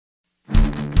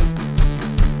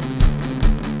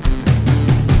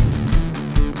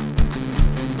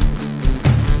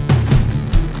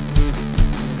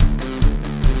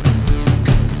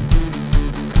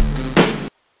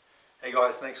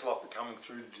thanks a lot for coming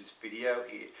through this video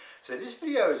here. So this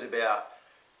video is about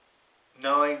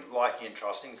knowing, liking and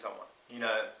trusting someone. You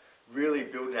know, really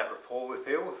building that rapport with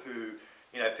people who,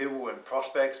 you know, people and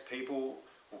prospects, people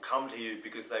will come to you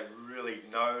because they really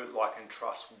know, like and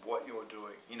trust what you're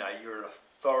doing. You know, you're an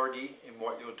authority in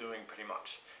what you're doing pretty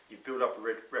much. You've built up a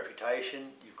reputation,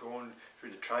 you've gone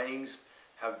through the trainings,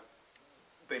 have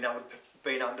been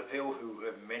under people who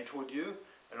have mentored you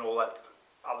and all that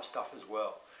other stuff as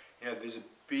well. You know, there's a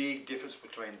big difference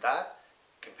between that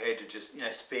compared to just, you know,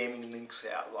 spamming links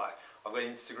out. Like, I've got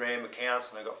Instagram accounts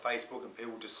and I've got Facebook and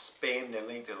people just spam their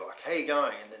link. They're like, how you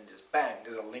going? And then just bang,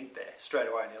 there's a link there straight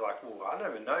away. And you're like, well, I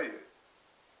don't even know you.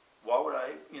 Why would I,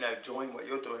 you know, join what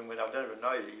you're doing when I don't even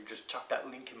know you? You just chuck that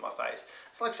link in my face.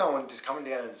 It's like someone just coming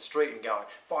down in the street and going,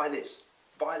 buy this,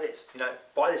 you know,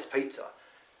 buy this pizza.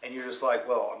 And you're just like,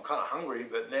 well, I'm kind of hungry,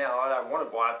 but now I don't want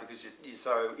to buy it because you're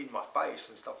so in my face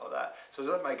and stuff like that. So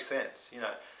does that make sense, you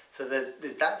know? So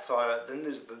there's that side of it. Then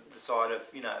there's the side of,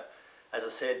 you know, as I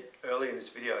said earlier in this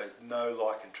video, is know,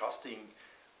 like and trusting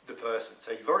the person.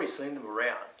 So you've already seen them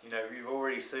around. You know, you've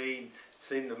already seen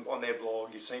them on their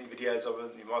blog, you've seen videos of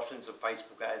it, you might have seen some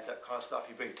Facebook ads, that kind of stuff.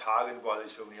 You've been targeted by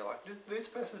these people and you're like, this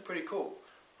person's pretty cool.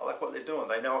 I like what they're doing.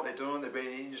 They know what they're doing. They've been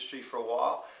in the industry for a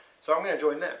while. So I'm going to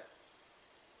join them.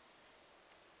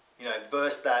 You know,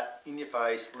 versus that in your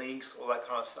face, links, all that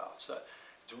kind of stuff. So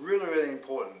it's really, really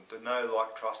important to know,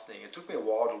 like, trusting. It took me a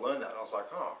while to learn that. And I was like,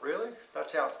 oh, really?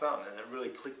 That's how it's done. And it really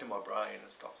clicked in my brain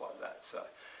and stuff like that. So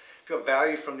if you got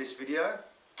value from this video,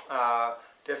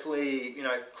 definitely, you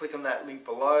know, click on that link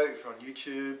below if you're on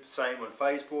YouTube, same on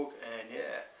Facebook, and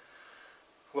yeah,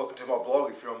 welcome to my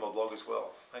blog if you're on my blog as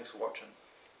well. Thanks for watching.